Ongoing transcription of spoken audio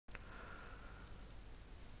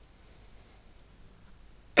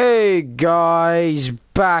Hey guys,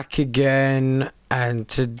 back again, and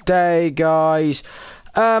today guys,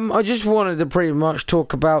 I just wanted to pretty much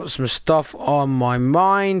talk about some stuff on my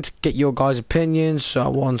mind, get your guys' opinions,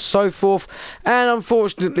 so on and so forth, and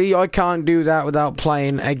unfortunately I can't do that without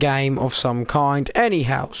playing a game of some kind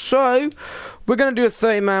anyhow. So we're going to do a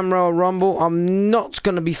 30-man Royal Rumble. I'm not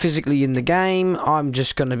going to be physically in the game, I'm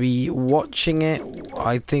just going to be watching it.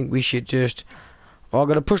 I think we should just... I'm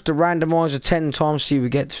going to push the randomizer 10 times, see if we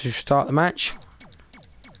get to start the match.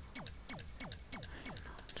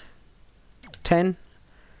 10.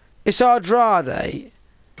 It's Andrade.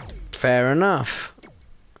 Fair enough.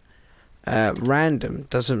 Random.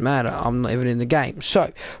 Doesn't matter. I'm not even in the game. So,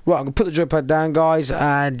 right, I'm going to put the joypad down, guys,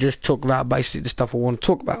 and just talk about basically the stuff I want to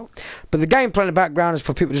talk about. But the gameplay in the background is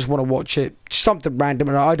for people who just want to watch it. Something random,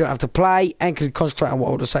 and I don't have to play and can concentrate on what I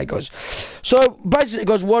want to say, guys. So, basically,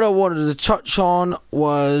 guys, what I wanted to touch on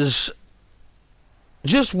was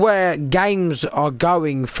just where games are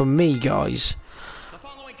going for me, guys.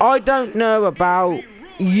 I don't know about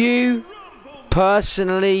you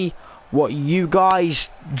personally, what you guys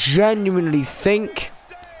genuinely think,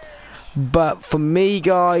 but for me,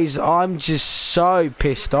 guys, I'm just so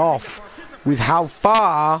pissed off with how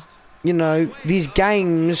far, you know, these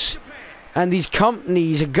games and these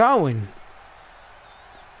companies are going.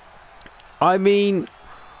 I mean,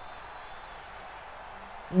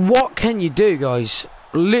 what can you do, guys?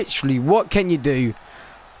 Literally, what can you do?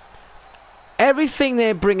 Everything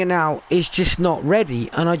they're bringing out is just not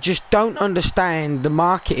ready, and I just don't understand the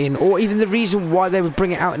marketing or even the reason why they would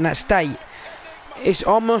bring it out in that state. It's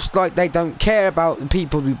almost like they don't care about the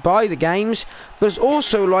people who buy the games, but it's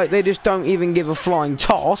also like they just don't even give a flying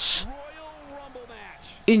toss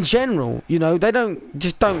in general. You know, they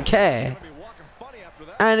just don't care,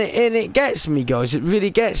 and it gets me, guys. It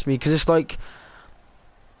really gets me, because it's like,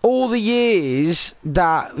 all the years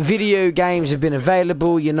that video games have been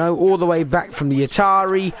available, you know, all the way back from the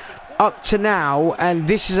Atari up to now, and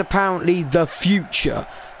this is apparently the future.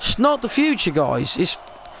 It's not the future, guys.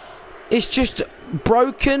 It's just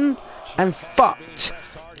broken and fucked.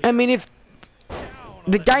 I mean, if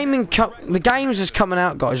the games is coming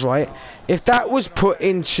out, guys, right? If that was put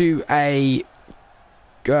into a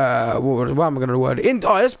what am I going to word it?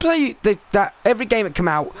 Let's say that every game that came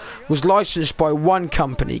out was licensed by one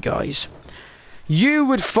company, guys. You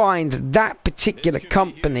would find that particular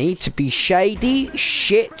company to be shady,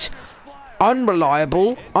 shit,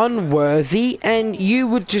 unreliable, unworthy, and you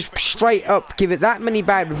would just straight up give it that many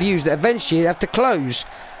bad reviews that eventually you'd have to close.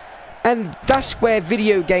 And that's where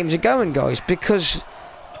video games are going, guys, because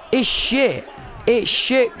it's shit. It's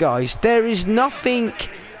shit, guys. There is nothing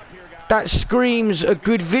that screams a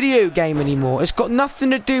good video game anymore. It's got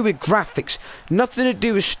nothing to do with graphics, nothing to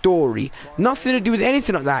do with story, nothing to do with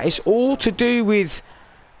anything like that. It's all to do with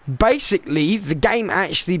basically the game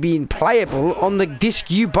actually being playable on the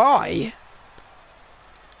disc you buy.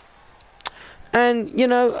 And you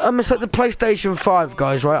know, it's like the PlayStation 5,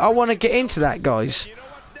 guys, right? I want to get into that, guys.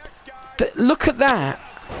 Look at that.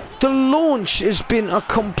 The launch has been a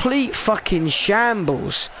complete fucking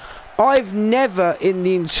shambles. I've never, in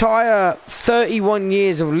the entire 31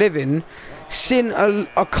 years of living, seen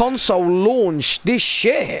a console launch this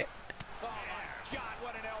shit.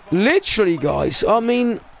 Literally, guys. I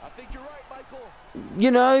mean, you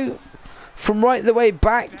know, from right the way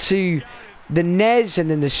back to the NES and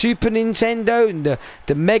then the Super Nintendo and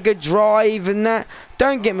the Mega Drive and that.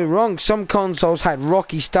 Don't get me wrong, some consoles had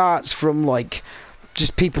rocky starts from, like,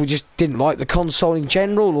 just people just didn't like the console in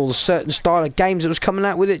general, or the certain style of games that was coming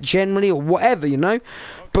out with it generally, or whatever, you know.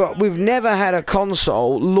 But we've never had a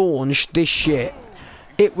console launch this shit.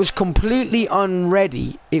 It was completely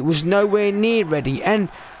unready. It was nowhere near ready. And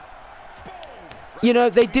you know,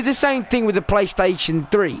 they did the same thing with the PlayStation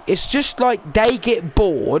 3. It's just like they get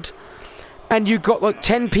bored and you've got like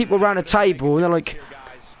 10 people around a table and they're like,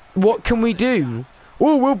 what can we do?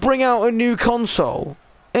 Oh, we'll bring out a new console.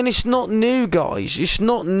 And it's not new, guys. It's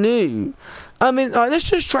not new. I mean, let's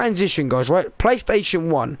just transition, guys, right? PlayStation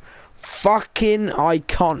 1. Fucking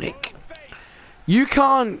iconic.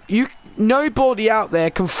 Nobody out there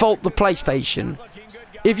can fault the PlayStation.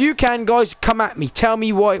 If you can, guys, come at me. Tell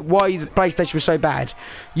me why the PlayStation was so bad.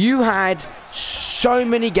 You had so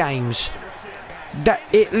many games that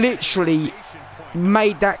it literally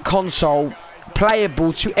made that console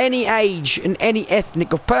playable to any age and any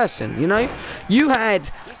ethnic of person, you know. You had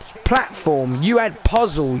platform, you had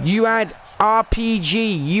puzzle, you had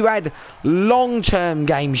RPG, you had long-term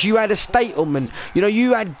games, you had estate-ment, you know,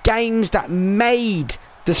 you had games that made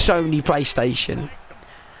the Sony PlayStation.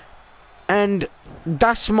 And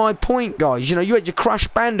That's my point, guys. You know, you had your Crash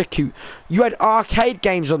Bandicoot, you had arcade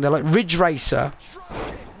games on there like Ridge Racer,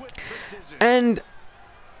 and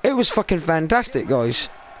it was fucking fantastic, guys.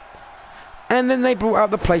 And then they brought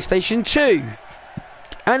out the PlayStation 2,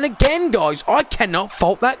 and again, guys, I cannot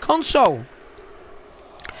fault that console.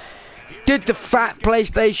 Did the fat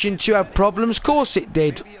PlayStation 2 have problems? Of course it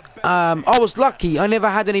did. I was lucky, I never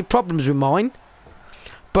had any problems with mine.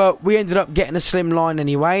 But we ended up getting a slim line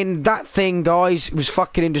anyway, and that thing, guys, was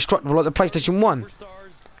fucking indestructible like the PlayStation 1.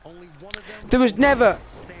 There was never,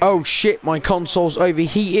 oh shit, my console's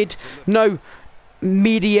overheated, no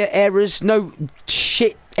media errors, no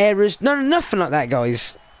shit errors, nothing like that,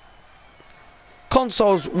 guys.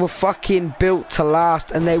 Consoles were fucking built to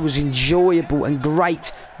last, and they was enjoyable and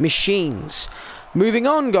great machines. Moving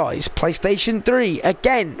on, guys, PlayStation 3,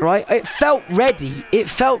 again, right, it felt ready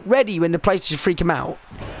when the PlayStation 3 came out,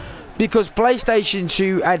 because PlayStation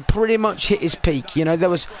 2 had pretty much hit its peak. You know, there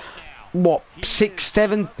was, what, 6,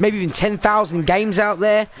 7, maybe even 10,000 games out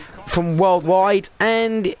there from worldwide,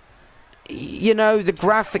 and, you know, the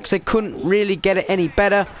graphics, they couldn't really get it any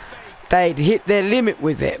better. They'd hit their limit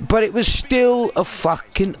with it, but it was still a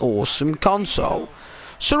fucking awesome console.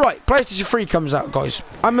 So right, PlayStation 3 comes out, guys.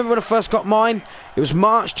 I remember when I first got mine, it was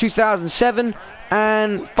March 2007,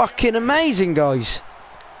 and fucking amazing, guys.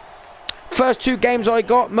 First 2 games I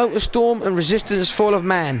got, MotorStorm and Resistance Fall of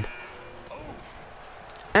Man.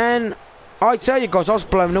 And I tell you, guys, I was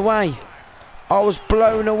blown away. I was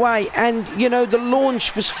blown away, and you know, the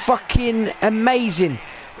launch was fucking amazing.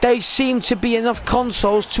 There seemed to be enough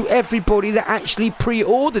consoles to everybody that actually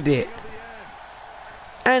pre-ordered it.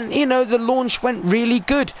 And, you know, the launch went really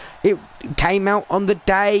good. It came out on the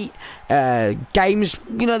day. Games,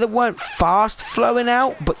 you know, they weren't fast flowing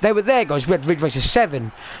out, but they were there, guys. We had Ridge Racer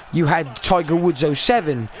 7. You had Tiger Woods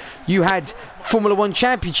 07. You had Formula 1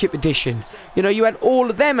 Championship Edition. You know, you had all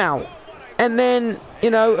of them out. And then,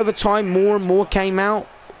 you know, over time, more and more came out.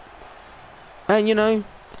 And, you know,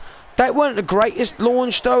 they weren't the greatest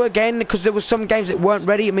launch, though, again, because there were some games that weren't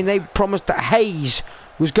ready. I mean, they promised that Haze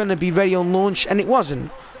was going to be ready on launch, and it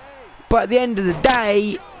wasn't. But at the end of the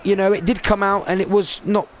day, you know, it did come out, and it was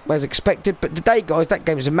not as expected. But today, guys, that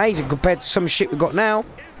game is amazing compared to some shit we got now.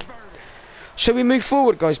 So we move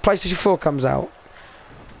forward, guys. PlayStation 4 comes out.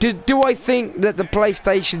 Do I think that the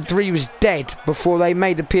PlayStation 3 was dead before they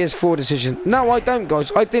made the PS4 decision? No, I don't,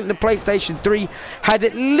 guys. I think the PlayStation 3 had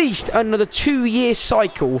at least another 2-year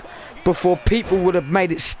cycle before people would have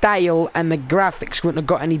made it stale and the graphics wouldn't have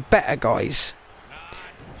got any better, guys.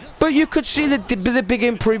 But you could see the big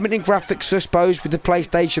improvement in graphics, I suppose, with the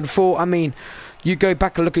PlayStation 4. I mean, you go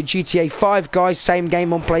back and look at GTA 5, guys, same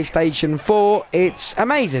game on PlayStation 4. It's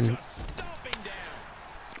amazing.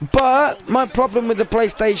 But my problem with the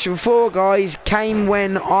PlayStation 4, guys, came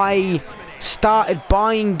when I started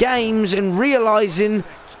buying games and realising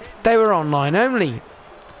they were online only.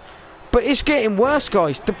 But it's getting worse,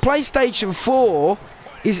 guys. The PlayStation 4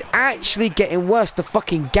 is actually getting worse. The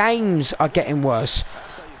fucking games are getting worse.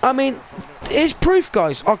 I mean, here's proof,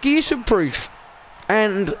 guys. I'll give you some proof.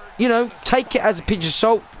 And, you know, take it as a pinch of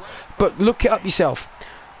salt, but look it up yourself.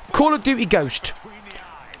 Call of Duty Ghost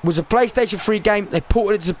was a PlayStation 3 game. They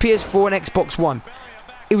ported it to the PS4 and Xbox One.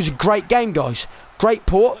 It was a great game, guys. Great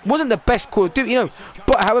port. Wasn't the best Call of Duty, you know.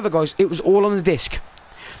 But, however, guys, it was all on the disc.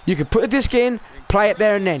 You could put a disc in, play it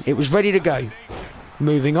there and then. It was ready to go.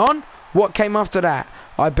 Moving on. What came after that?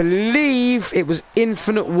 I believe it was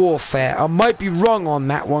Infinite Warfare. I might be wrong on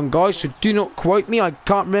that one, guys, so do not quote me. I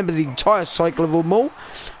can't remember the entire cycle of them all.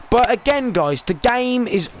 But again, guys, the game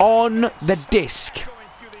is on the disc.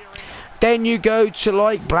 Then you go to,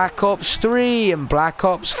 like, Black Ops 3 and Black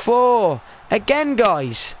Ops 4. Again,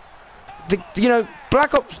 guys, you know,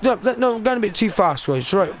 Black Ops... No, I'm going a bit too fast,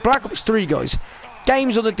 guys. Right, Black Ops 3, guys.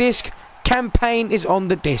 Game's on the disc. Campaign is on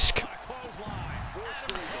the disc.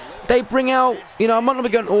 They bring out, you know, I'm not going to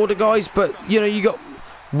go in order, guys, but, you know, you got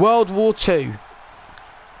World War II.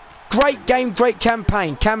 Great game, great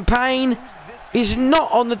campaign. Campaign is not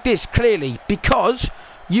on the disc, clearly, because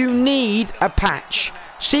you need a patch.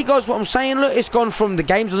 See, guys, what I'm saying? Look, it's gone from the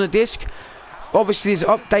games on the disc. Obviously, there's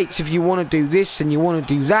updates if you want to do this and you want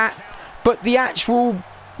to do that. But the actual,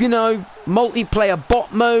 you know, multiplayer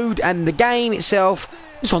bot mode and the game itself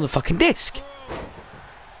is on the fucking disc.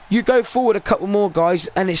 You go forward a couple more, guys,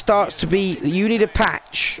 and it starts to be that you need a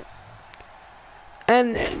patch.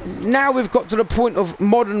 And now we've got to the point of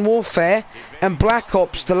Modern Warfare and Black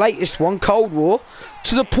Ops, the latest one, Cold War,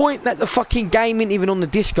 to the point that the fucking game ain't even on the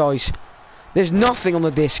disc, guys. There's nothing on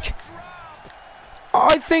the disc.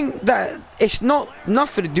 I think that it's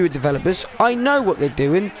nothing to do with developers. I know what they're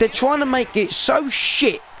doing. They're trying to make it so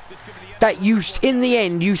shit that you, in the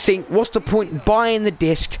end, you think, what's the point in buying the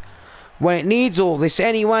disc when it needs all this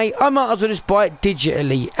anyway? I might as well just buy it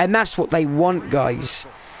digitally. And that's what they want, guys.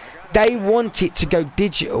 They want it to go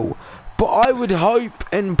digital. But I would hope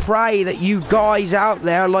and pray that you guys out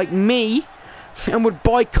there like me and would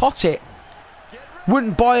boycott it.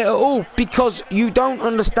 Wouldn't buy it at all, because you don't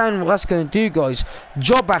understand what that's going to do, guys.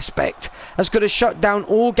 Job aspect. That's going to shut down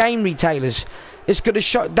all game retailers. It's going to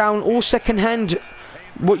shut down all second-hand,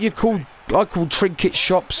 what you call, I call trinket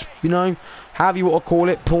shops, you know, however you want to call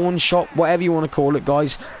it, pawn shop, whatever you want to call it,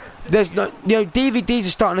 guys. There's no, you know, DVDs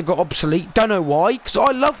are starting to go obsolete. Don't know why, because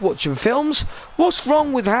I love watching films. What's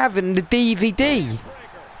wrong with having the DVD?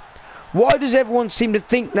 Why does everyone seem to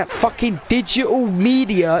think that fucking digital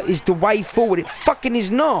media is the way forward? It fucking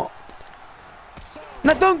is not.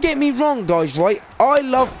 Now, don't get me wrong, guys, right? I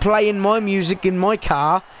love playing my music in my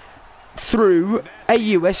car through a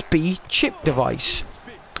USB chip device.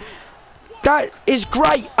 That is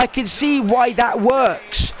great. I can see why that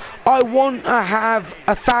works. I want to have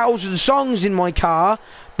 1,000 songs in my car,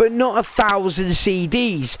 but not 1,000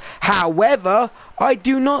 CDs. However, I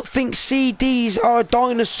do not think CDs are a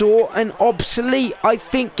dinosaur and obsolete. I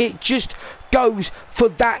think it just goes for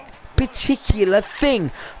that particular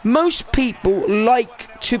thing. Most people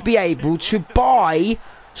like to be able to buy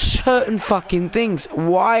certain fucking things.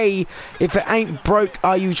 Why, if it ain't broke,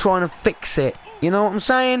 are you trying to fix it? You know what I'm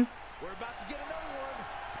saying?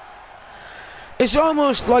 It's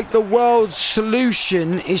almost like the world's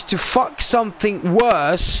solution is to fuck something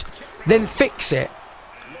worse than fix it.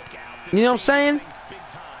 You know what I'm saying?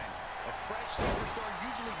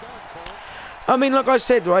 I mean, like I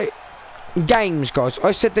said, right? Games, guys. I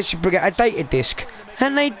said they should bring out a data disc.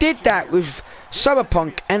 And they did that with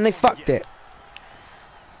Cyberpunk, and they fucked it.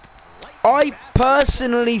 I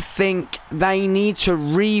personally think they need to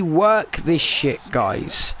rework this shit,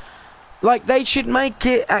 guys. Like, they should make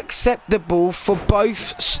it acceptable for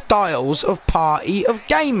both styles of party of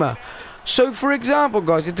gamer. So, for example,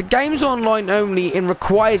 guys, if the game's online only and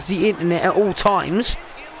requires the internet at all times,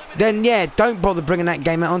 then, yeah, don't bother bringing that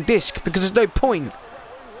game out on disc, because there's no point.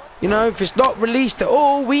 You know, if it's not released at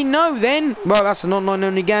all, we know then, well, that's an online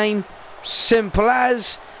only game. Simple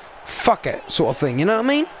as, fuck it, sort of thing, you know what I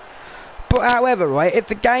mean? But, however, right, if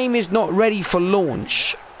the game is not ready for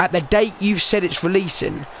launch at the date you've said it's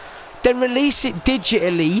releasing, then release it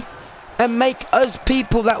digitally and make us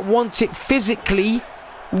people that want it physically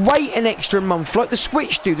wait an extra month like the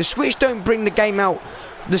Switch do. The Switch don't bring the game out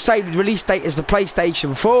the same release date as the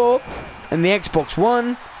PlayStation 4 and the Xbox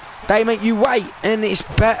One. They make you wait, and it's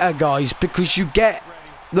better, guys, because you get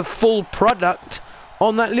the full product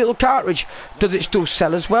on that little cartridge. Does it still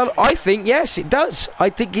sell as well? I think yes, it does. I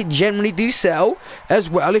think it generally do sell as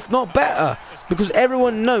well, if not better, because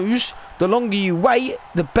everyone knows the longer you wait,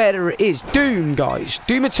 the better it is. Doom, guys.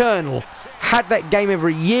 Doom Eternal. Had that game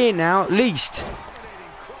every year now, at least.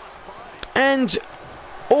 And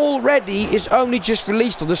already it's only just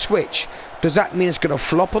released on the Switch. Does that mean it's going to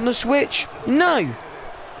flop on the Switch? No.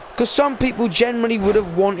 Because some people generally would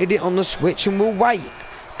have wanted it on the Switch and will wait.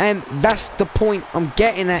 And that's the point I'm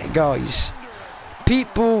getting at, guys.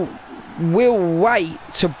 People will wait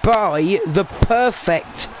to buy the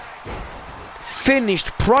perfect finished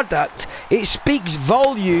product. It speaks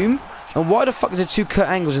volume. And why the fuck is there two cut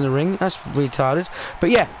angles in the ring? That's retarded. But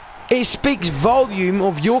yeah, it speaks volume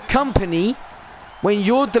of your company when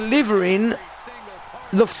you're delivering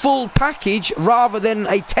the full package rather than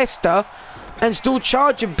a tester and still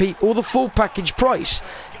charging people the full package price.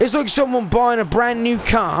 It's like someone buying a brand new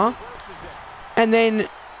car and then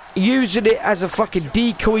using it as a fucking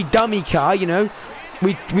decoy dummy car, you know.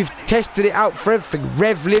 We've tested it out for everything.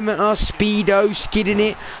 Rev limiter, speedo, skidding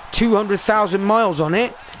it, 200,000 miles on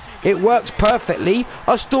it. It works perfectly.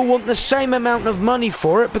 I still want the same amount of money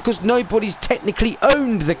for it because nobody's technically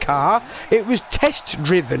owned the car. It was test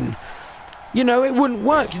driven. You know, it wouldn't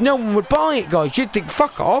work. No one would buy it, guys. You'd think,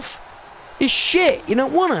 fuck off. It's shit. You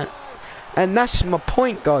don't want it. And that's my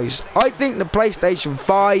point, guys. I think the PlayStation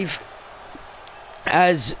 5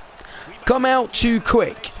 has come out too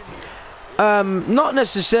quick. Not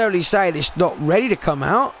necessarily saying it's not ready to come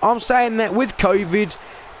out. I'm saying that with COVID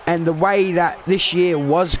and the way that this year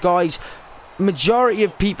was, guys, majority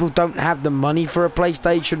of people don't have the money for a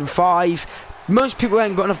PlayStation 5. Most people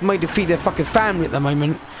haven't got enough money to feed their fucking family at the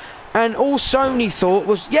moment. And all Sony thought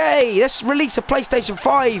was, yay, let's release a PlayStation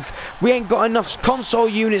 5. We ain't got enough console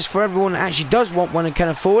units for everyone that actually does want one and can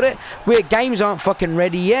afford it. Weird games aren't fucking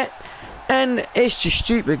ready yet. And it's just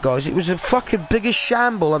stupid, guys. It was the fucking biggest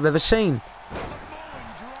shamble I've ever seen.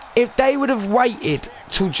 If they would have waited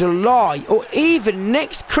till July or even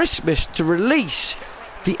next Christmas to release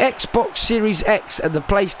the Xbox Series X and the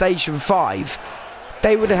PlayStation 5,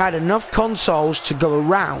 they would have had enough consoles to go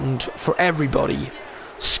around for everybody.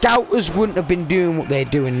 Scouters wouldn't have been doing what they're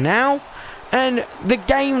doing now, and the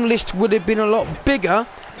game list would have been a lot bigger.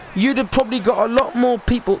 You'd have probably got a lot more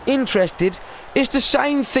people interested. It's the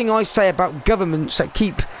same thing I say about governments that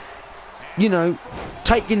keep, you know,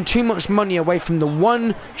 taking too much money away from the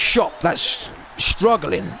one shop that's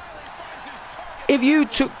struggling. If you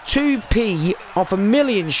took 2p off a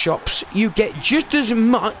million shops, you get just as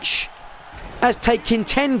much as taking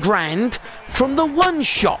 10 grand from the one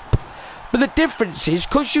shop. But the difference is,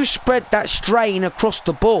 because you spread that strain across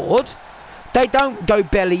the board, they don't go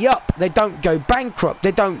belly up, they don't go bankrupt,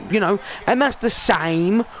 they don't, you know, and that's the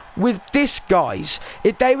same with this, guys.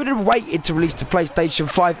 If they would have waited to release the PlayStation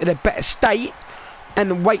 5 in a better state,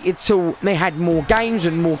 and waited till they had more games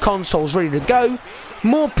and more consoles ready to go,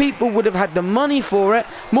 more people would have had the money for it,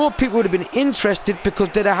 more people would have been interested, because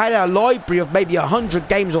they'd have had a library of maybe 100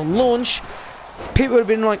 games on launch. People would have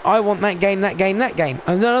been like, I want that game, that game, that game.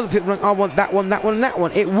 And then other people were like, I want that one, that one, and that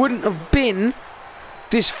one. It wouldn't have been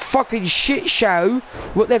this fucking shit show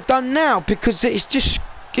what they've done now, because it's just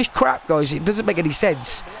crap, guys. It doesn't make any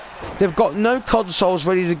sense. They've got no consoles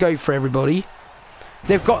ready to go for everybody.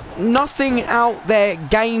 They've got nothing out there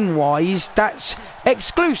game-wise that's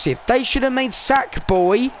exclusive. They should have made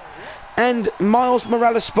Sackboy and Miles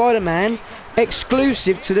Morales Spider-Man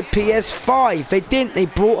exclusive to the PS5. They didn't. They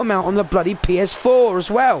brought them out on the bloody PS4 as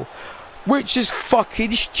well, which is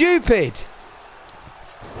fucking stupid.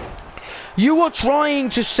 You are trying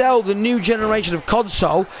to sell the new generation of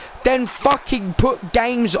console, then fucking put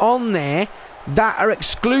games on there that are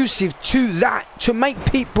exclusive to that to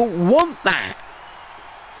make people want that.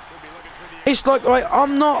 It's like, right,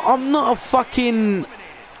 I'm not a fucking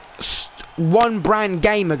one brand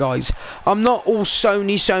gamer, guys. I'm not all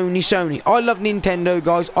Sony. I love Nintendo,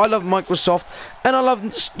 guys. I love Microsoft, and I love,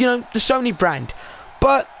 you know, the Sony brand.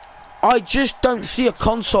 But I just don't see a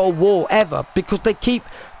console war ever, because they keep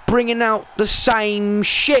bringing out the same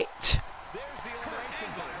shit.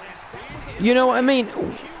 You know what I mean?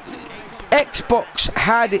 Xbox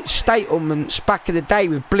had its statements back in the day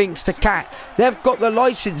with Blinks the Cat. They've got the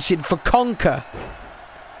licensing for Conker.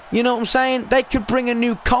 You know what I'm saying? They could bring a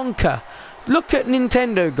new Conker. Look at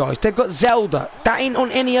Nintendo, guys. They've got Zelda. That ain't on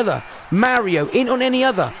any other. Mario ain't on any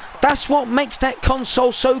other. That's what makes that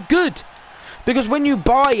console so good. Because when you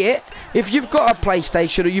buy it, if you've got a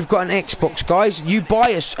PlayStation or you've got an Xbox, guys, you buy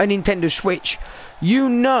a Nintendo Switch, you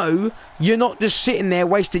know you're not just sitting there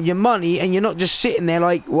wasting your money, and you're not just sitting there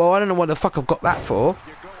like, well, I don't know what the fuck I've got that for.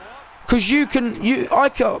 Because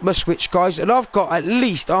I got my Switch, guys, and I've got at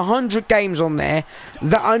least 100 games on there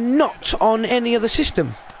that are not on any other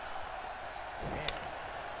system.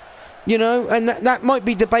 You know, and that might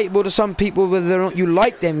be debatable to some people whether or not you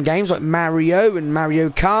like them games like Mario and Mario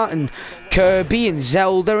Kart and Kirby and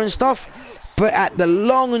Zelda and stuff. But at the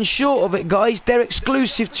long and short of it, guys, they're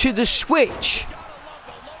exclusive to the Switch.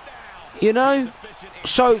 You know?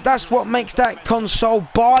 So that's what makes that console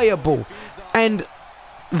buyable and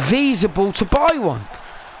feasible to buy one.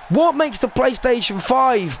 What makes the PlayStation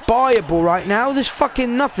 5 buyable right now? There's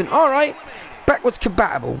fucking nothing. Alright, backwards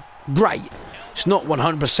compatible. Great. It's not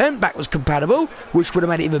 100% backwards compatible, which would have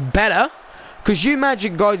made it even better. Because you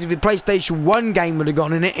imagine, guys, if the PlayStation 1 game would have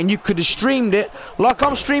gone in it and you could have streamed it like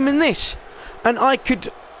I'm streaming this. And I could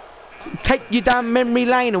take you down memory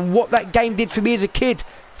lane and what that game did for me as a kid.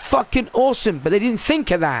 Fucking awesome. But they didn't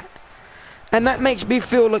think of that. And that makes me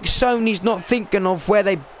feel like Sony's not thinking of where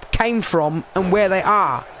they came from and where they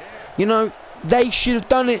are. You know, they should have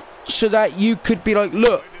done it so that you could be like,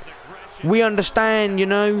 look, we understand, you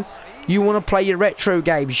know, you want to play your retro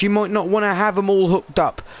games. You might not want to have them all hooked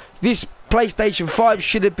up. This PlayStation 5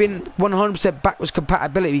 should have been 100% backwards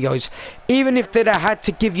compatibility, guys. Even if they'd have had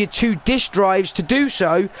to give you 2 disc drives to do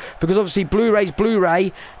so, because obviously Blu-ray's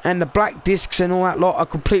Blu-ray and the black discs and all that lot are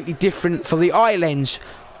completely different for the eye lens.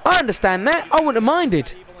 I understand that. I wouldn't have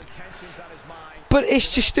minded. But it's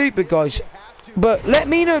just stupid, guys. But let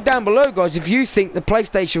me know down below, guys, if you think the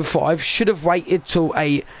PlayStation 5 should have waited till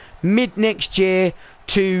a mid next year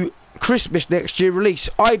to Christmas next year release.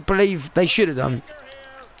 I believe they should have done.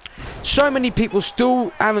 So many people still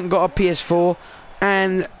haven't got a PS4,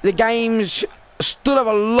 and the games still have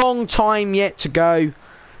a long time yet to go.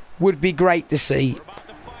 Would be great to see.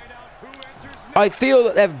 I feel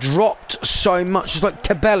that they've dropped so much. It's like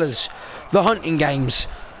Cabela's, the hunting games.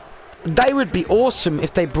 They would be awesome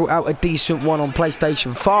if they brought out a decent one on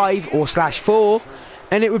PlayStation 5 or /4.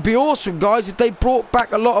 And it would be awesome, guys, if they brought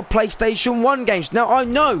back a lot of PlayStation 1 games. Now, I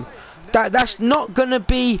know that that's not going to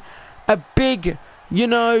be a big, you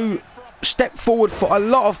know, step forward for a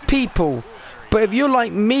lot of people. But if you're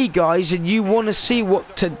like me, guys, and you want to see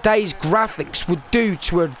what today's graphics would do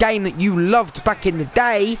to a game that you loved back in the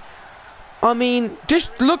day, I mean,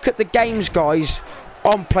 just look at the games, guys,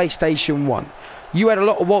 on PlayStation 1. You had a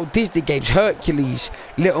lot of Walt Disney games, Hercules,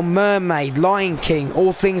 Little Mermaid, Lion King,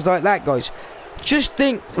 all things like that, guys. Just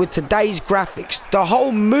think with today's graphics, the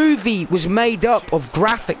whole movie was made up of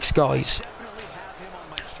graphics, guys.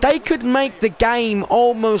 They could make the game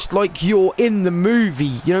almost like you're in the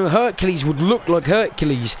movie. You know, Hercules would look like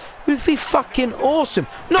Hercules. It would be fucking awesome.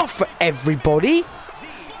 Not for everybody,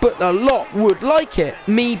 but a lot would like it.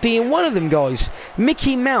 Me being one of them, guys.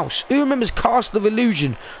 Mickey Mouse. Who remembers Castle of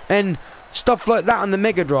Illusion and stuff like that on the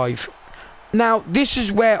Mega Drive? Now, this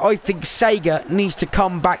is where I think Sega needs to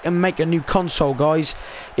come back and make a new console, guys.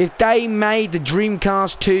 If they made the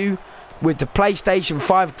Dreamcast 2 with the PlayStation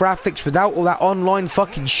 5 graphics without all that online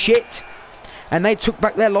fucking shit, and they took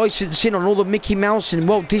back their licensing on all the Mickey Mouse and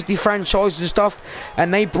Walt Disney franchises and stuff,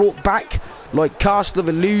 and they brought back like Castle of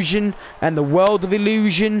Illusion and the World of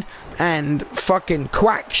Illusion and fucking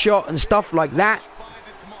Quackshot and stuff like that,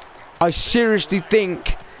 I seriously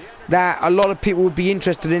think that a lot of people would be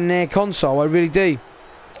interested in their console. I really do.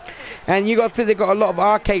 And you got to think they've got a lot of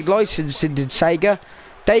arcade licensing in Sega.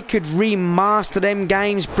 They could remaster them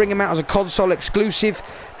games, bring them out as a console exclusive,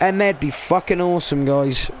 and they'd be fucking awesome,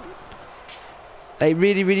 guys. They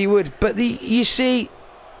really, really would. But you see,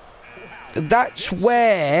 that's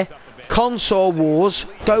where console wars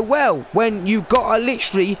go well. When you've got to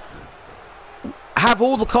literally have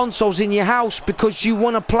all the consoles in your house because you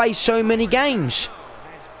want to play so many games.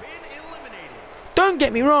 Don't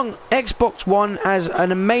get me wrong, Xbox One has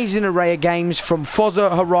an amazing array of games from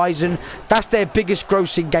Forza Horizon. That's their biggest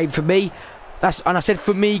grossing game for me. And I said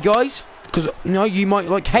for me, guys, because you know, you might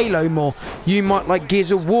like Halo more, you might like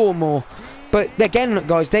Gears of War more. But again, look,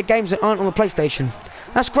 guys, they're games that aren't on the PlayStation.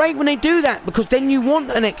 That's great when they do that, because then you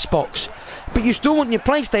want an Xbox. But you still want your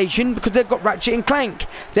PlayStation because they've got Ratchet and Clank.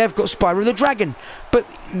 They've got Spyro the Dragon. But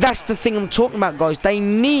that's the thing I'm talking about, guys. They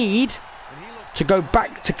need to go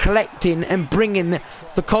back to collecting and bringing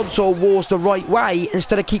the console wars the right way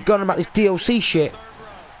instead of keep going about this DLC shit.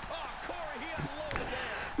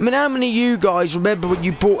 I mean, how many of you guys remember when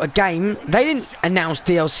you bought a game, they didn't announce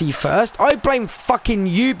DLC first? I blame fucking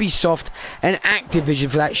Ubisoft and Activision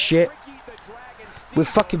for that shit. With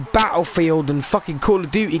fucking Battlefield and fucking Call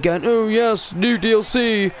of Duty going, oh yes, new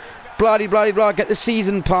DLC, blah blah blah, get the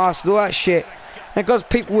season pass and all that shit. And because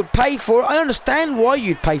people would pay for it, I understand why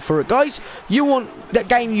you'd pay for it, guys. You want that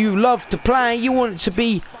game you love to play, you want it to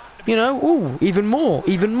be, you know, ooh, even more,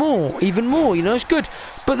 you know, it's good.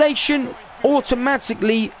 But they shouldn't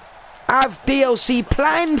automatically have DLC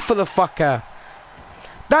planned for the fucker.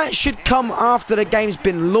 That should come after the game's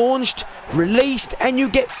been launched, released, and you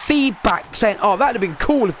get feedback saying, oh, that'd have been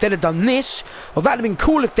cool if they'd have done this, or that'd have been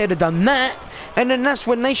cool if they'd have done that. And then that's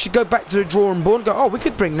when they should go back to the drawing board and go, oh, we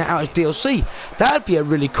could bring that out as DLC. That'd be a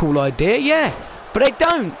really cool idea, yeah. But they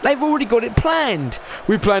don't. They've already got it planned.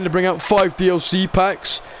 We plan to bring out 5 DLC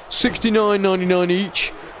packs, $69.99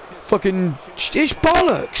 each. Fucking, it's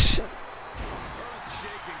bollocks.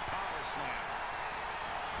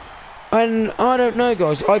 And I don't know,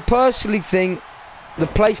 guys. I personally think the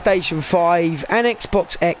PlayStation 5 and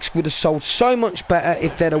Xbox X would have sold so much better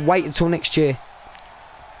if they'd have waited until next year.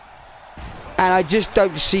 And I just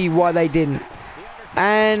don't see why they didn't.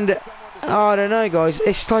 And I don't know, guys.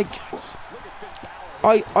 It's like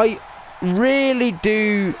I really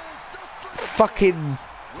do fucking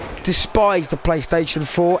despise the PlayStation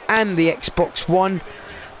 4 and the Xbox One,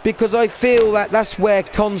 because I feel that that's where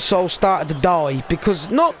consoles started to die.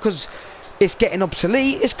 Because not because it's getting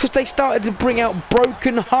obsolete, it's because they started to bring out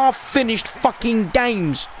broken, half-finished fucking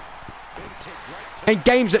games. And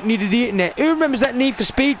games that needed the internet. Who remembers that Need for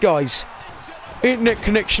Speed, guys? Internet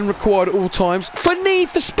connection required at all times. For Need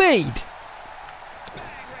for Speed!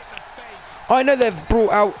 I know they've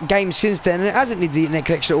brought out games since then and it hasn't needed the internet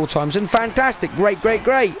connection at all times. And fantastic, great.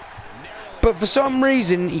 But for some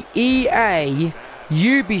reason, EA,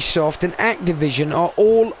 Ubisoft and Activision are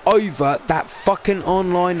all over that fucking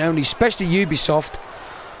online only, especially Ubisoft.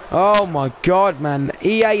 Oh my god, man.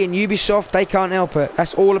 EA and Ubisoft, they can't help it.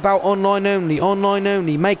 That's all about online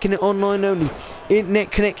only, making it online only.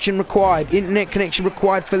 Internet connection required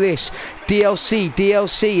for this.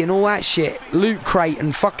 DLC and all that shit. Loot crate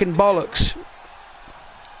and fucking bollocks.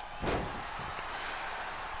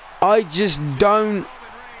 I just don't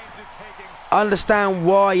understand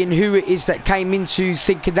why and who it is that came into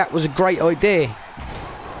thinking that was a great idea.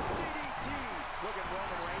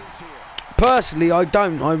 Personally, I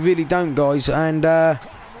don't. I really don't, guys. And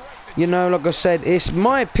You know, like I said, it's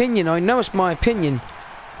my opinion. I know it's my opinion.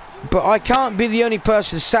 But I can't be the only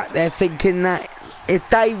person sat there thinking that if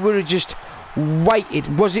they would have just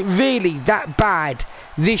waited, was it really that bad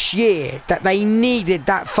this year that they needed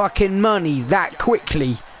that fucking money that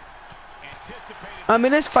quickly? I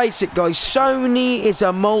mean, let's face it, guys. Sony is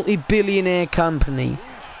a multi-billionaire company.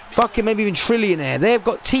 Fucking maybe even trillionaire. They've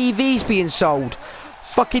got TVs being sold.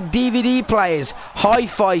 Fucking DVD players.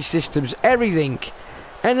 Hi-fi systems. Everything.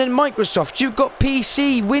 And then Microsoft. You've got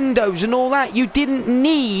PC, Windows and all that. You didn't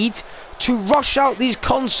need to rush out these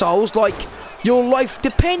consoles like your life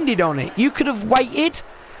depended on it. You could have waited.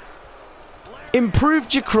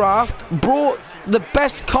 Improved your craft. Brought the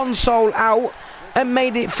best console out. And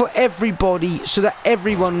made it for everybody so that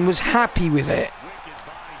everyone was happy with it.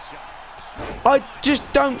 I just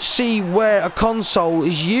don't see where a console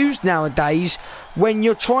is used nowadays when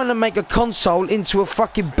you're trying to make a console into a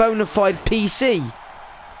fucking bona fide PC.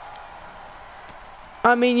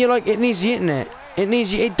 I mean, you're like, it needs the internet.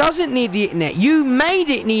 It doesn't need the internet. You made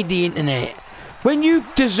it need the internet. When you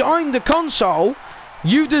designed the console,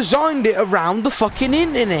 you designed it around the fucking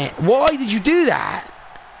internet. Why did you do that?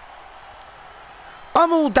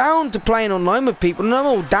 I'm all down to playing online with people and I'm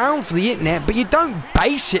all down for the internet, but you don't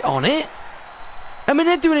base it on it. I mean,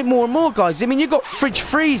 they're doing it more and more, guys. I mean, you've got fridge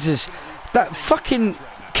freezers that fucking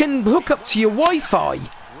can hook up to your Wi-Fi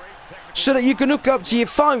so that you can hook up to your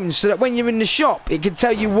phone so that when you're in the shop, it can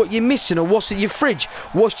tell you what you're missing or what's in your fridge,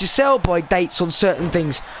 what's your sell-by dates on certain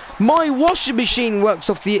things. My washing machine works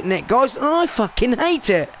off the internet, guys, and I fucking hate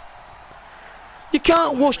it. You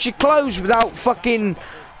can't wash your clothes without fucking...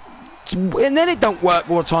 And then it don't work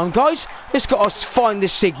all the time, guys. It's got to find the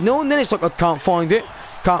signal, and then it's like, I can't find it.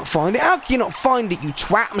 Can't find it. How can you not find it, you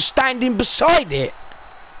twat? I'm standing beside it.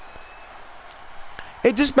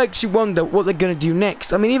 It just makes you wonder what they're going to do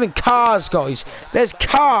next. I mean, even cars, guys. There's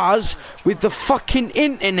cars with the fucking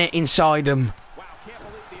internet inside them.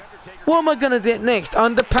 What am I going to do next?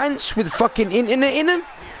 Underpants with fucking internet in them?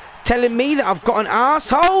 Telling me that I've got an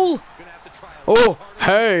asshole? Oh,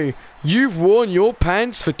 hey. You've worn your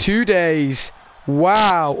pants for 2 days.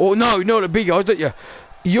 Wow. Oh, no, the big guys, don't you?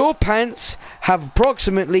 Your pants have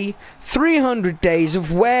approximately 300 days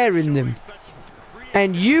of wear in them.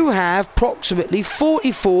 And you have approximately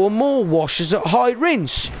 44 more washes at high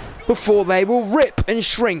rinse before they will rip and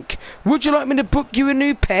shrink. Would you like me to book you a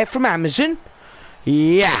new pair from Amazon?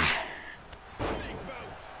 Yeah.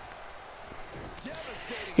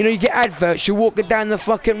 You know, you get adverts, you're walking down the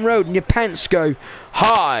fucking road and your pants go,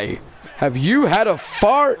 "Hi. Have you had a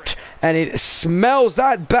fart and it smells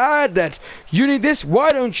that bad that you need this?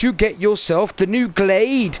 Why don't you get yourself the new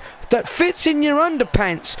Glade that fits in your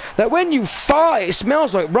underpants, that when you fart it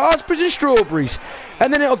smells like raspberries and strawberries?"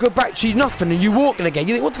 And then it'll go back to you nothing and you walking again.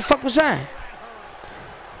 You think, what the fuck was that?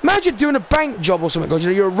 Imagine doing a bank job or something, guys.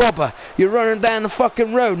 You know, you're a robber. You're running down the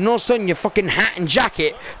fucking road and all of a sudden your fucking hat and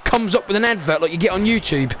jacket comes up with an advert like you get on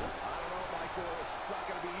YouTube.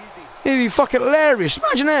 It'd be fucking hilarious.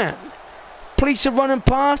 Imagine that. Police are running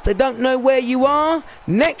past, they don't know where you are.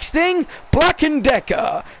 Next thing, Black &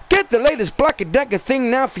 Decker. Get the latest Black & Decker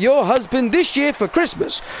thing now for your husband this year for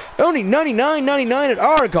Christmas. Only $99.99 at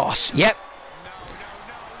Argos. Yep.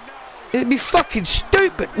 It'd be fucking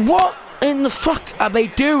stupid. What in the fuck are they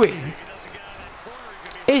doing?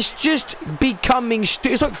 It's just becoming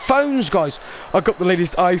stupid. It's like phones, guys. I got the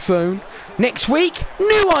latest iPhone. Next week,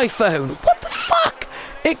 new iPhone. What the fuck?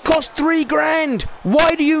 It cost $3,000.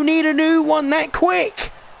 Why do you need a new one that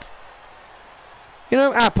quick? You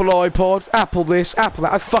know, Apple iPod, Apple this, Apple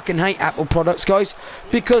that. I fucking hate Apple products, guys,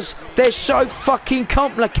 because they're so fucking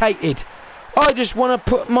complicated. I just want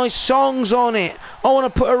to put my songs on it. I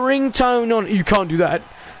want to put a ringtone on it. You can't do that.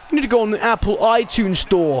 You need to go on the Apple iTunes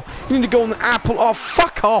store. You need to go on the Apple... Oh,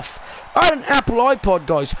 fuck off. I had an Apple iPod,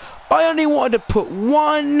 guys. I only wanted to put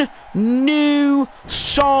one new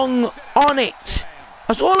song on it.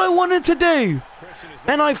 That's all I wanted to do.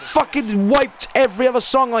 And I fucking wiped every other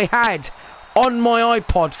song I had on my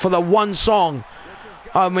iPod for the one song.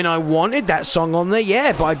 I mean, I wanted that song on there,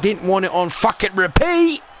 yeah, but I didn't want it on fucking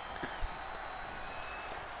repeat.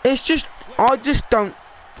 It's just, I just don't,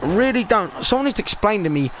 really don't. Someone needs to explain to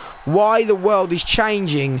me why the world is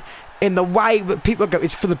changing in the way that people go,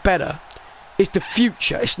 it's for the better. It's the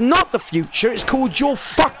future. It's not the future. It's called you're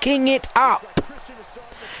fucking it up.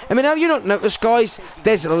 I mean, have you not noticed, guys,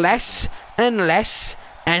 there's less and less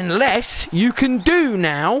and less you can do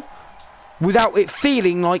now without it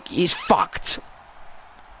feeling like it's fucked.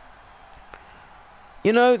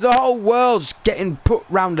 You know, the whole world's getting put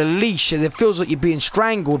round a leash and it feels like you're being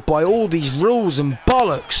strangled by all these rules and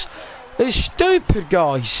bollocks. It's stupid,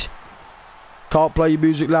 guys. Can't play your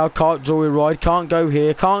music loud, can't joyride, can't go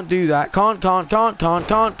here, can't do that, can't.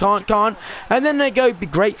 And then they go, be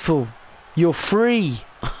grateful. You're free.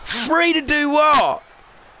 Free to do what?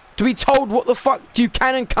 To be told what the fuck you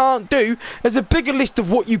can and can't do. There's a bigger list of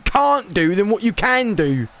what you can't do than what you can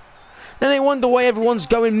do. Then they wonder why everyone's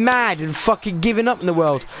going mad and fucking giving up in the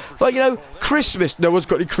world. Like, you know, Christmas. No one's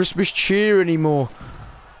got any Christmas cheer anymore.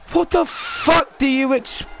 What the fuck do you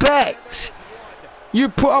expect? You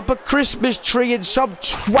put up a Christmas tree and some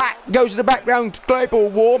twat goes in the background, global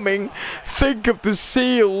warming. Think of the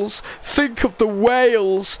seals. Think of the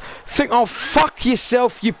whales. Think, oh, fuck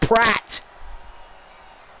yourself, you prat.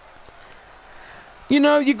 You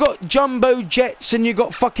know, you got jumbo jets and you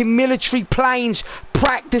got fucking military planes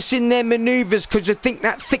practicing their manoeuvres because you think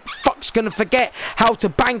that thick fuck's gonna forget how to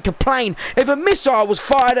bank a plane. If a missile was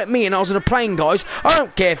fired at me and I was in a plane, guys, I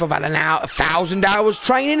don't care if I've had 1,000 hours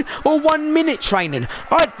training or 1 minute training.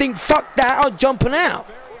 I'd think, fuck that, I'd jumping out.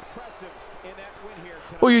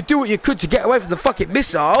 Or you do what you could to get away from the fucking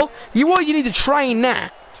missile. You need to train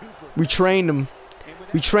that. We train them.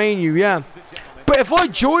 We train you, yeah. But if I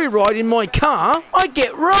joyride in my car, I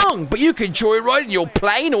get wrong. But you can joyride in your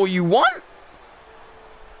plane all you want.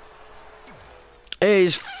 It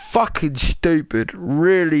is fucking stupid.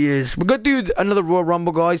 Really is. We're going to do another Royal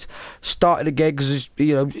Rumble, guys. Start it again because,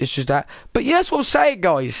 you know, it's just that. But yeah, that's what I'm saying,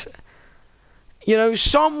 guys. You know,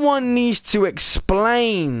 someone needs to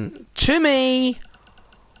explain to me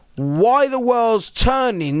why the world's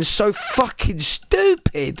turning so fucking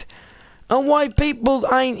stupid. And why people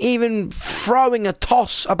ain't even throwing a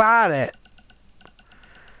toss about it.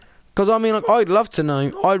 Because, I mean, like, I'd love to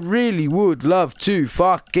know. I really would love to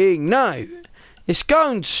fucking know. It's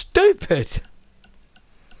going stupid.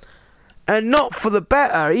 And not for the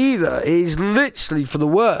better either. It is literally for the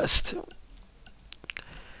worst.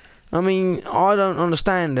 I mean, I don't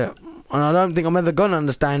understand it. And I don't think I'm ever going to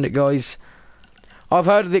understand it, guys. I've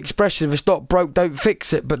heard of the expression, if it's not broke, don't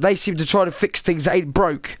fix it. But they seem to try to fix things that ain't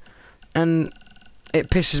broke. And it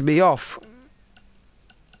pisses me off.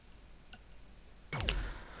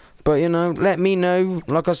 But, you know, let me know,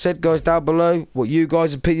 like I said, guys, down below, what you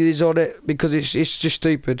guys' opinion is on it, because it's just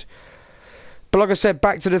stupid. But like I said,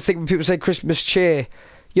 back to the thing when people say Christmas cheer.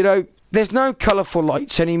 You know, there's no colourful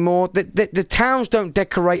lights anymore. The towns don't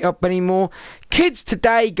decorate up anymore. Kids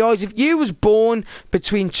today, guys, if you was born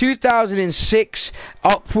between 2006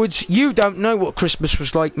 upwards, you don't know what Christmas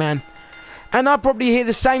was like, man. And I probably hear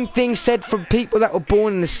the same thing said from people that were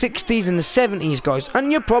born in the 60s and the 70s, guys.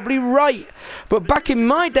 And you're probably right. But back in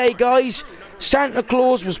my day, guys, Santa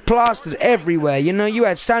Claus was plastered everywhere. You know, you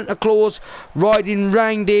had Santa Claus riding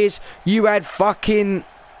reindeers. You had fucking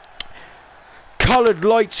coloured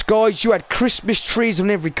lights, guys. You had Christmas trees on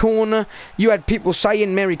every corner. You had people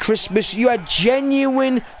saying Merry Christmas. You had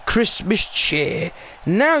genuine Christmas cheer.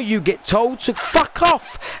 Now you get told to fuck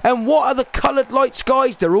off. And what are the coloured lights,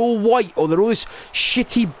 guys? They're all white, or they're all this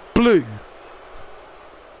shitty blue.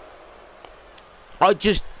 I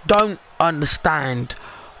just don't understand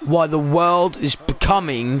why the world is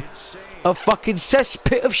becoming a fucking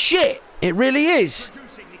cesspit of shit. It really is.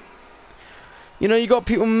 You know, you got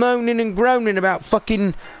people moaning and groaning about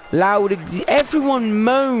fucking loud. Everyone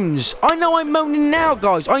moans. I know I'm moaning now,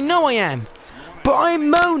 guys. I know I am. But I'm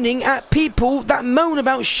moaning at people that moan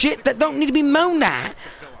about shit that don't need to be moaned at.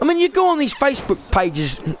 I mean, you go on these Facebook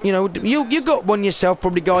pages, you know, you got one yourself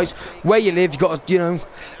probably, guys, where you live, you got, you know,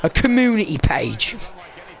 a community page.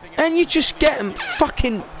 And you just get them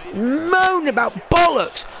fucking moan about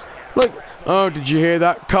bollocks. Like, oh, did you hear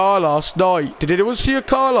that car last night? Did anyone see a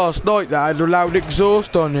car last night that had a loud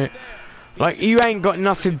exhaust on it? Like, you ain't got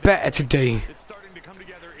nothing better to do.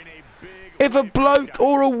 If a bloke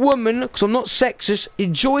or a woman, because I'm not sexist,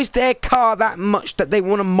 enjoys their car that much that they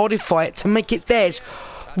want to modify it to make it theirs,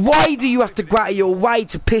 why do you have to go out of your way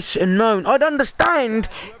to piss and moan? I'd understand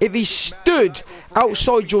if he stood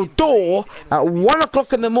outside your door at 1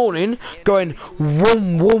 o'clock in the morning going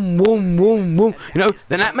woom, woom, woom, woom, woom, you know,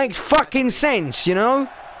 then that makes fucking sense, you know?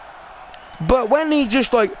 But when he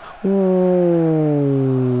just like,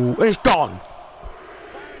 ooh, and it's gone.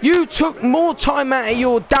 You took more time out of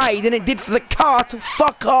your day than it did for the car to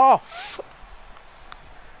fuck off.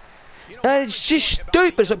 And it's just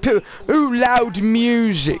stupid. It's like people, ooh, loud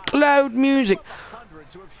music, loud music.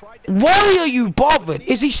 Why are you bothered?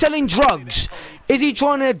 Is he selling drugs? Is he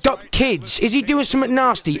trying to adopt kids? Is he doing something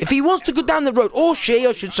nasty? If he wants to go down the road, or she,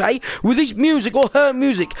 I should say, with his music or her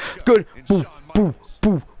music, going boo, boo,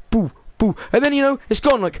 boo, boo, boo, and then, you know, it's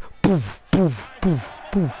gone like boo, boo, boo,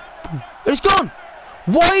 boo, boo, and it's gone.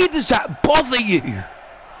 Why does that bother you?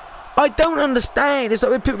 I don't understand. It's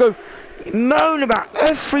like when people go moan about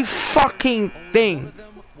every fucking thing.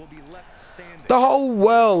 The whole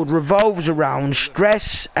world revolves around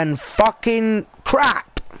stress and fucking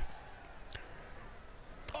crap.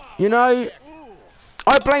 You know,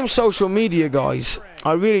 I blame social media, guys.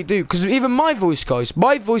 I really do. Because even my voice, guys,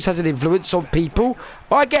 my voice has an influence on people.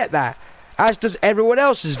 I get that. As does everyone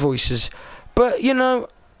else's voices. But, you know,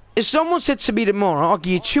 if someone said to me tomorrow, I'll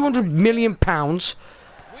give you £200 million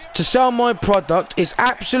to sell my product, it's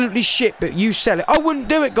absolutely shit, but you sell it. I wouldn't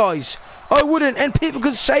do it, guys. I wouldn't. And people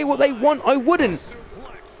can say what they want. I wouldn't.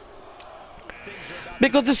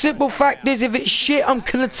 Because the simple fact is, if it's shit, I'm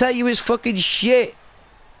going to tell you it's fucking shit.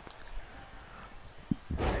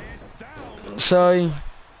 So,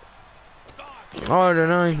 I don't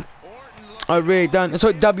know. I really don't. It's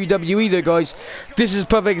like WWE though, guys. This is a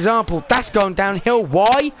perfect example. That's going downhill.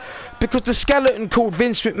 Why? Because the skeleton called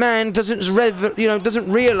Vince McMahon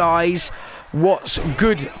doesn't realise what's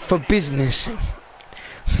good for business.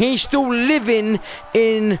 He's still living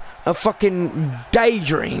in a fucking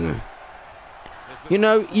daydream. You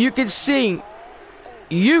know, you can see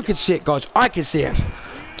it, guys. I can see it.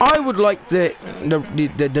 I would like the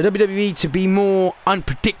WWE to be more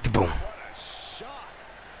unpredictable.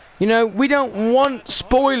 You know, we don't want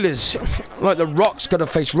spoilers. Like The Rock's got to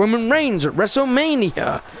face Roman Reigns at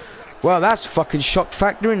WrestleMania. Well, that's fucking shock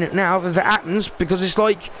factor, isn't it, now, if it happens, because it's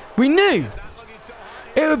like, we knew.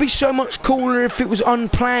 It would be so much cooler if it was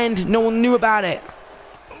unplanned, no one knew about it.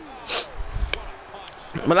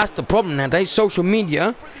 But that's the problem nowadays. Social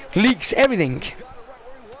media leaks everything.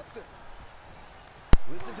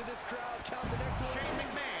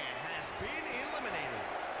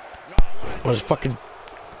 I just fucking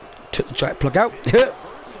took the jack plug out.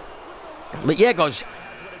 But yeah, guys,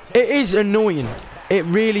 it is annoying. It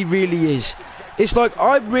really, really is. It's like,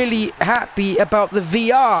 I'm really happy about the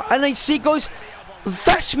VR. And I see, guys,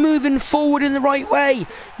 that's moving forward in the right way.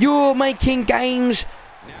 You're making games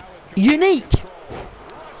unique.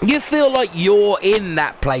 You feel like you're in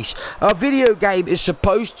that place. A video game is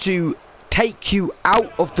supposed to take you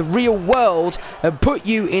out of the real world and put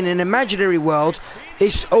you in an imaginary world.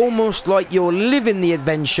 It's almost like you're living the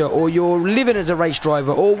adventure, or you're living as a race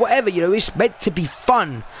driver, or whatever, you know. It's meant to be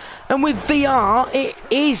fun. And with VR, it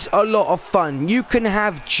is a lot of fun. You can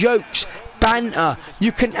have jokes, banter.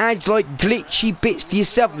 You can add like glitchy bits to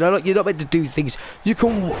yourself. You know, like you're not meant to do things. You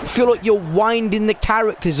can feel like you're winding the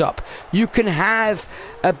characters up. You can have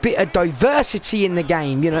a bit of diversity in the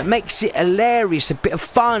game. You know, it makes it hilarious, a bit of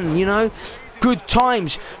fun, you know. Good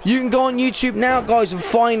times. You can go on YouTube now, guys, and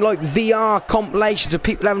find like VR compilations of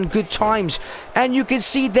people having good times, and you can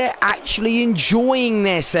see they're actually enjoying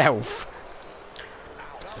themselves.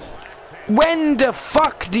 When the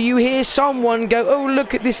fuck do you hear someone go, oh,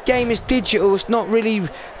 look at this game, it's digital, it's not really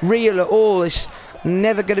real at all, it's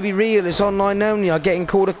never going to be real, it's online only, I'm getting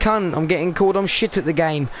called a cunt, I'm getting called I'm shit at the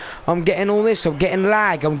game, I'm getting all this, I'm getting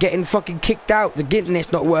lag, I'm getting fucking kicked out, the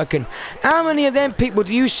internet's not working. How many of them people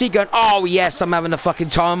do you see going, oh yes, I'm having a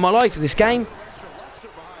fucking time of my life with this game?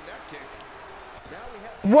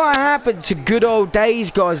 What happened to good old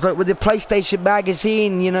days, guys, like with the PlayStation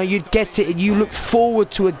magazine? You know, you'd get it and you look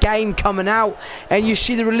forward to a game coming out and you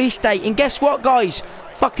see the release date, and guess what, guys?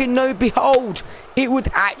 Fucking no, behold, it would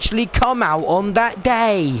actually come out on that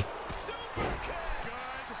day.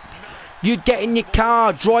 You'd get in your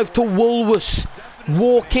car, drive to Woolworths,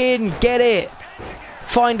 walk in, get it,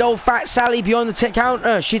 find old fat Sally behind the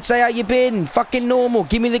counter, she'd say, how you been? Fucking normal,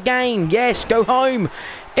 give me the game, yes, go home.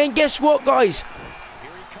 And guess what, guys?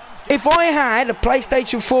 If I had a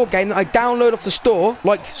PlayStation 4 game that I download off the store,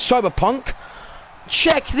 like Cyberpunk,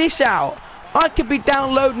 check this out. I could be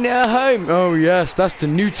downloading it at home. Oh yes, that's the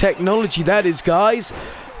new technology, that is, guys.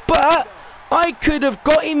 But I could have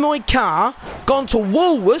got in my car, gone to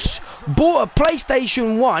Woolworths, bought a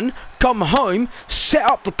PlayStation 1, come home, set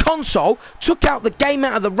up the console, took out the game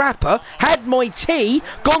out of the wrapper, had my tea,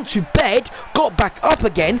 gone to bed, got back up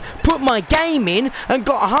again, put my game in, and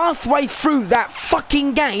got halfway through that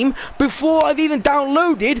fucking game before I've even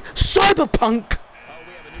downloaded Cyberpunk.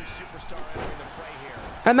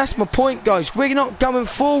 And that's my point, guys. We're not going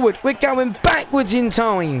forward, we're going backwards in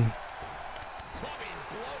time.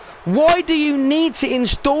 Why do you need to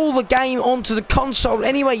install the game onto the console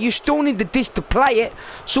anyway? You still need the disc to play it.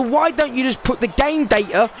 So why don't you just put the game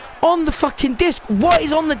data on the fucking disc? What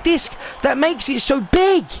is on the disc that makes it so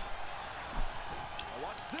big?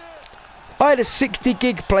 I had a 60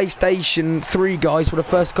 gig PlayStation 3, guys, when I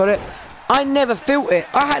first got it. I never felt it.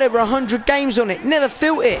 I had over 100 games on it. Never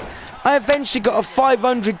felt it. I eventually got a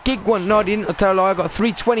 500 gig one. No, I didn't. I'll tell you, I got a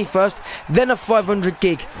 320 first, then a 500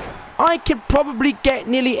 gig. I could probably get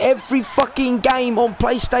nearly every fucking game on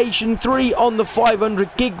PlayStation 3 on the 500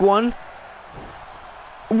 gig one.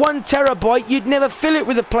 1 terabyte, you'd never fill it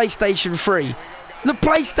with a PlayStation 3. The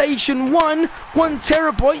PlayStation 1, 1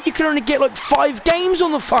 terabyte, you can only get like 5 games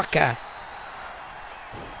on the fucker.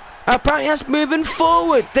 Apparently that's moving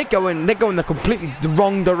forward. They're going the completely the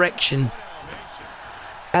wrong direction.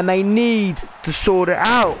 And they need to sort it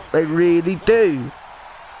out. They really do.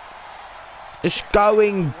 It's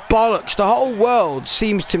going bollocks. The whole world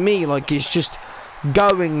seems to me like it's just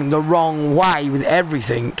going the wrong way with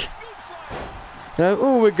everything. You know,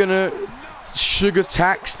 oh, we're gonna sugar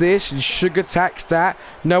tax this and sugar tax that.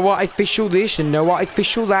 No artificial this and no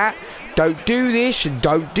artificial that. Don't do this and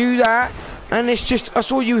don't do that. And it's just,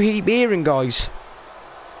 that's all you keep hearing, guys.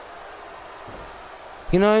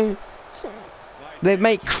 You know, they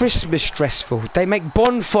make Christmas stressful. They make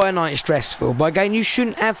bonfire night stressful. By again, you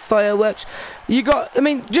shouldn't have fireworks. You got, I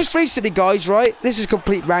mean, just recently, guys, right? This is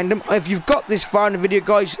complete random. If you've got this far in the video,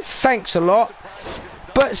 guys, thanks a lot.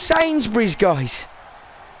 But Sainsbury's, guys,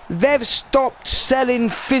 they've stopped selling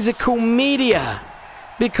physical media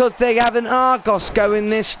because they have an Argos go in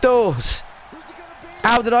their stores.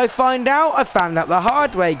 How did I find out? I found out the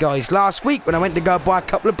hard way, guys, last week when I went to go buy a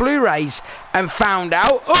couple of Blu-rays and found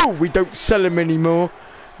out, oh, we don't sell them anymore.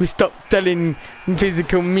 We stopped selling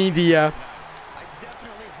physical media.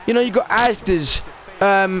 You know, you got Asda's.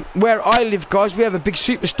 Where I live, guys, we have a big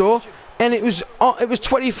superstore, and it was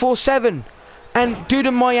 24/7. And due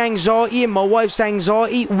to my anxiety and my wife's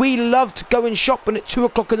anxiety, we loved going shopping at 2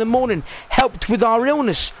 o'clock in the morning, helped with our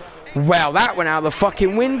illness. Well, that went out the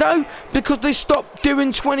fucking window because they stopped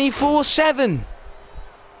doing 24/7.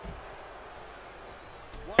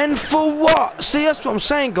 And for what? See, that's what I'm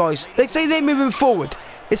saying, guys. They say they're moving forward.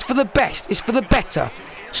 It's for the best. It's for the better.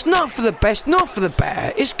 It's not for the best, not for the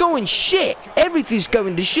better. It's going shit. Everything's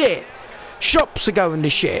going to shit. Shops are going to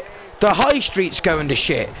shit. The high street's going to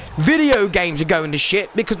shit. Video games are going to shit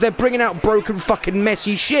because they're bringing out broken fucking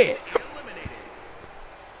messy shit.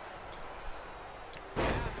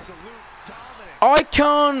 I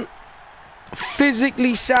can't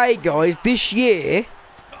physically say, guys, this year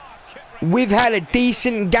we've had a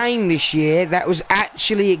decent game this year that was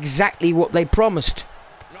actually exactly what they promised.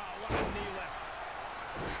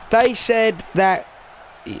 They said that...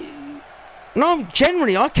 No,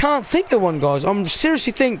 generally, I can't think of one, guys. I'm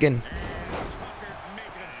seriously thinking.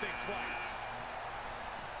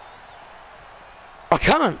 I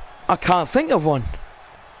can't think of one.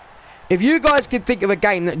 If you guys could think of a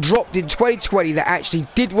game that dropped in 2020 that actually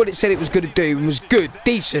did what it said it was going to do and was good,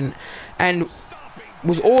 decent, and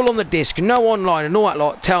was all on the disc, no online and all that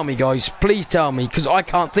lot, tell me, guys. Please tell me, because I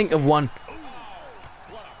can't think of one.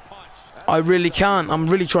 I really can't. I'm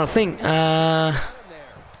really trying to think.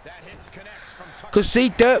 Because see,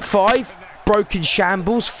 Dirt 5, broken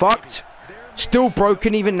shambles, fucked. Still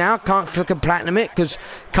broken even now. Can't fucking platinum it because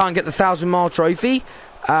can't get the 1,000-mile trophy.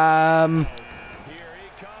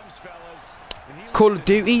 Call of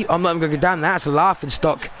Duty, I'm not even going to go down that. That's a laughing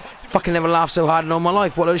stock. Fucking never laughed so hard in all my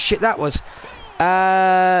life. What a shit that was.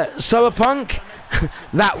 Cyberpunk,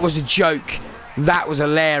 that was a joke. That was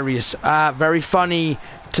hilarious. Very funny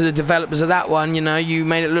to the developers of that one. You know, you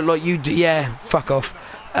made it look like you do. Yeah, fuck off.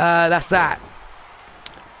 That's that.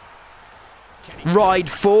 Ride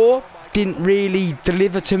 4 didn't really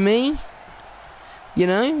deliver to me. You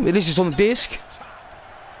know, at least it's on the disc.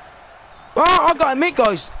 Well, I gotta admit,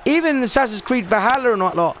 guys, even Assassin's Creed Valhalla and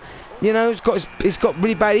whatnot, you know, it's got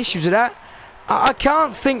really bad issues with that. I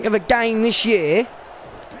can't think of a game this year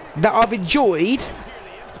that I've enjoyed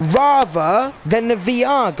rather than the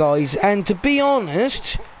VR, guys. And to be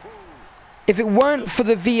honest, if it weren't for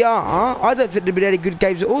the VR, I don't think there'd be any good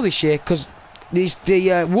games at all this year, because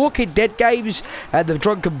the Walking Dead games, the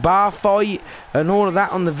Drunken Bar fight, and all of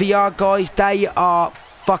that on the VR, guys, they're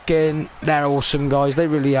awesome, guys. They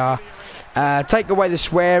really are. Take away the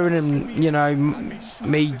swearing and, you know,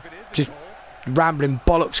 me just rambling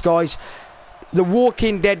bollocks, guys. The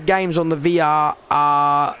Walking Dead games on the VR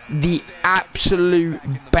are the absolute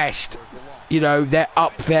best. You know, they're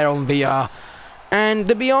up there on VR. And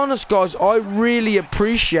to be honest, guys, I really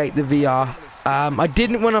appreciate the VR. I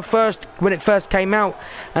didn't when it first came out,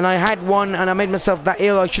 and I had one and I made myself that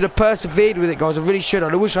ill. I should have persevered with it, guys. I really should.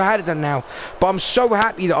 I wish I had it done now. But I'm so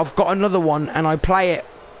happy that I've got another one and I play it.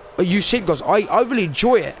 You see, guys, I really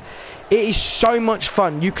enjoy it. It is so much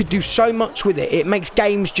fun. You could do so much with it. It makes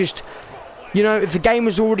games just, you know, if the game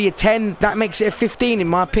was already a 10, that makes it a 15 in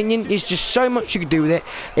my opinion. It's just so much you can do with it.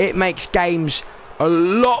 It makes games a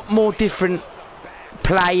lot more different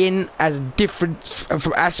playing as different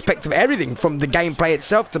aspect of everything, from the gameplay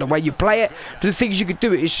itself to the way you play it to the things you could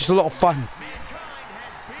do. It's just a lot of fun.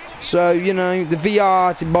 So, you know, the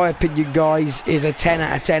VR, in my opinion, guys, is a 10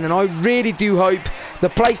 out of 10. And I really do hope the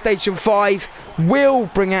PlayStation 5 will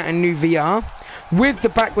bring out a new VR with the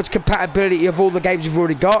backwards compatibility of all the games you've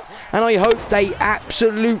already got. And I hope they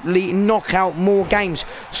absolutely knock out more games.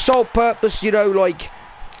 Sole purpose, you know, like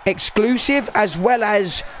exclusive, as well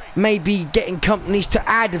as maybe getting companies to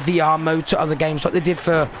add VR mode to other games like they did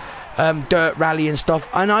for Dirt Rally and stuff.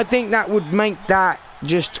 And I think that would make that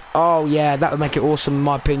just, oh yeah, that would make it awesome in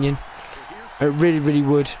my opinion. It really, really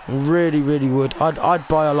would. Really, really would. I'd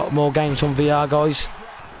buy a lot more games on VR, guys.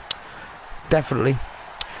 Definitely.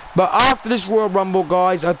 But after this Royal Rumble,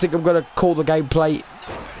 guys, I think I'm going to call the gameplay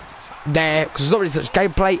there, because it's not really such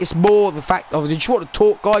gameplay, it's more the fact of I just want to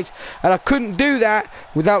talk, guys, and I couldn't do that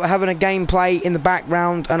without having a gameplay in the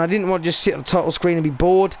background, and I didn't want to just sit on the title screen and be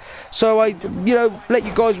bored. So I, you know, let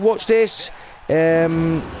you guys watch this.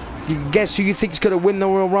 You can guess who you think is going to win the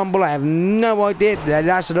Royal Rumble. I have no idea.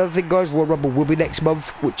 That's another thing, guys. Royal Rumble will be next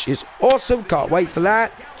month, which is awesome. Can't wait for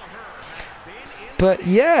that. But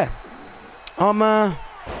yeah, I'm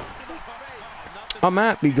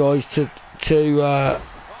happy, guys, to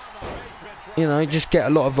you know, just get a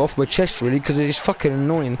lot of off my chest, really, because it is fucking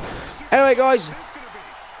annoying. Anyway, guys,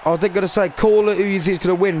 I was going to say call it who you think is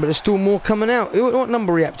going to win, but there's still more coming out. What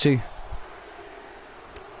number are we up to?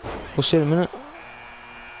 We'll see in a minute.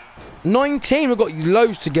 19. We've got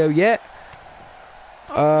loads to go yet.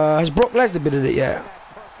 Has Brock Lesnar been in it yet?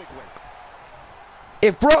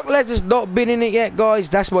 If Brock Lesnar's not been in it yet, guys,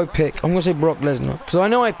 that's my pick. I'm going to say Brock Lesnar, because I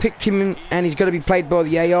know I picked him and he's going to be played by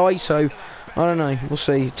the AI, so I don't know. We'll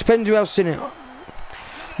see. Depends who else in it.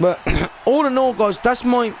 But all in all, guys, that's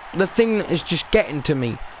the thing that is just getting to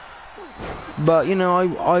me. But, you know,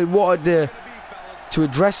 I wanted to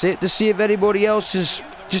address it to see if anybody else is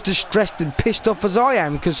just as stressed and pissed off as I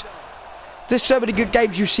am, because there's so many good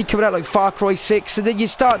games you see coming out, like Far Cry 6, and then you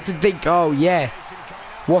start to think, oh yeah,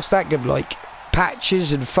 what's that good, like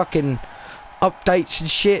patches and fucking updates and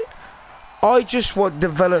shit. I just want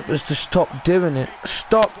developers to stop doing it.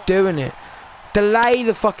 Stop doing it. Delay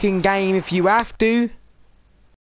the fucking game if you have to.